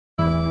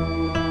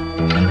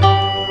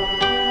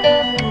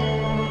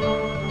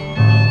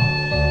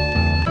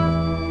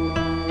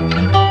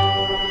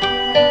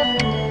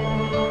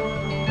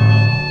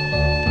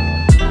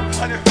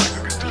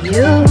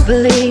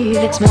believe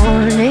it's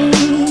morning?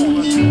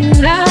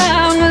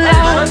 I'm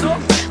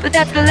alive, but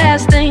that's the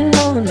last thing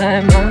on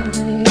my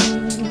mind.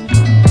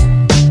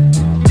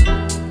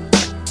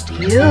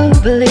 Do you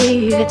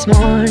believe it's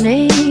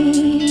morning?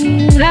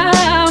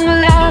 I'm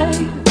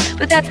alive,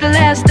 but that's the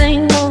last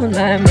thing on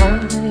my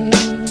mind.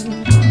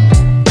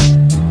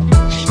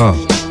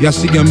 Y'all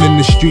see I'm in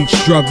the street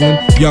struggling,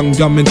 young,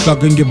 dumb, and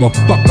thuggin', give a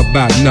fuck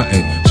about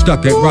nothing.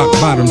 Stuck at rock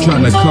bottom,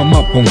 trying to come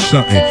up on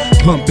something.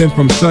 Pumping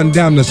from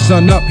sundown to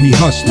sun up, he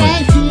hustling.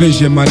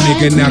 Vision, my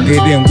nigga, now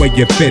get in where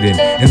you fit in.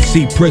 And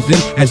see prison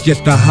as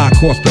just a high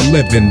cost of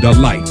living, the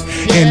life.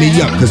 Ante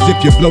up, cause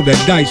if you blow the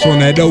dice on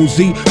that OZ,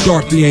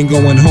 Dorothy ain't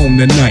going home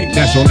tonight.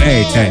 That's on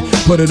everything.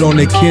 Put it on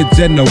the kids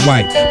and the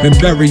white. Been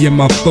burying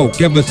my folk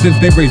ever since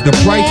they raised the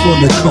price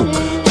on the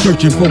coke.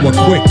 Searching for a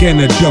quick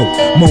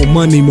antidote. More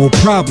money, more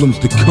problems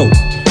to cope.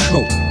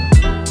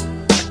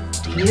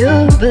 Do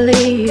you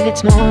believe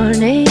it's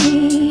morning?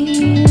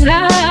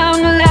 I'm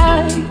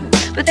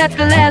alive, but that's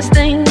the last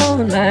thing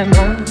on my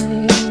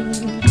mind.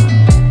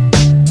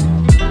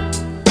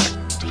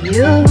 Do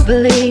you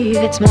believe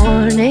it's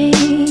morning?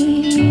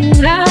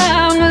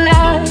 I'm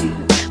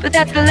alive, but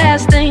that's the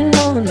last thing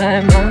on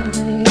my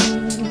mind.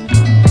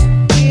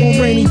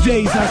 On rainy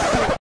days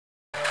I